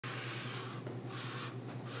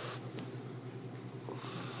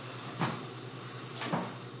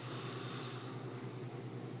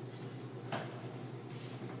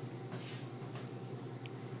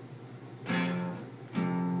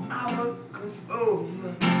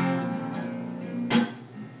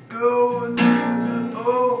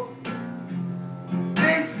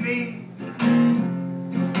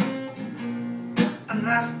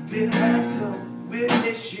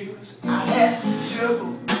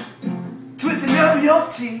your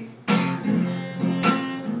teeth.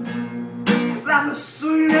 'Cause I'm a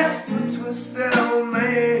sweet nipple twisted old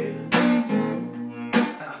man, and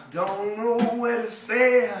I don't know where to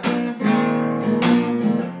stand.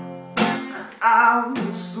 I'm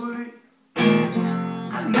a sweet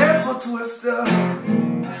nipple twister.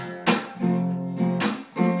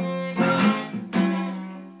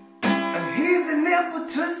 And he's the nipple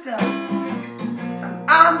twister, and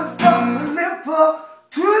I'm the fucking nipple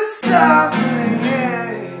twister.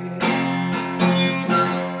 Yeah.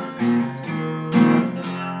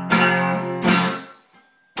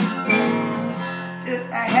 Just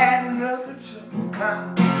I had another trouble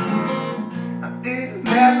kind of. I didn't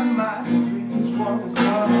have my feelings wanna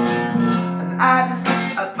come, and I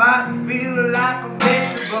find feeling like a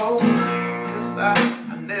vegetable. 'Cause I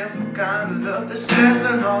never kinda loved the stress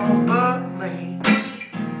and all but me.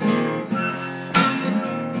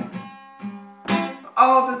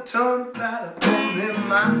 All the time that I put in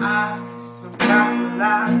my eyes, some kind of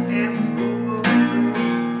lies in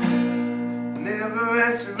never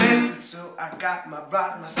interested, so I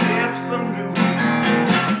brought myself some news.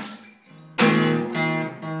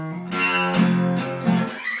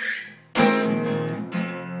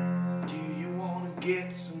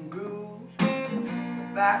 Get some groove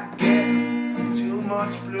without getting too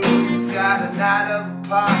much blues. It's got a night of a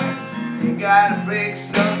party, you gotta break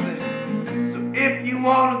something. So if you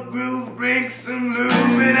wanna groove, bring some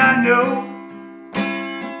lube, and I know.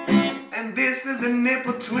 And this is a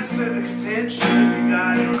nipple twister extension. You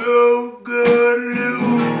gotta go good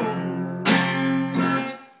lube.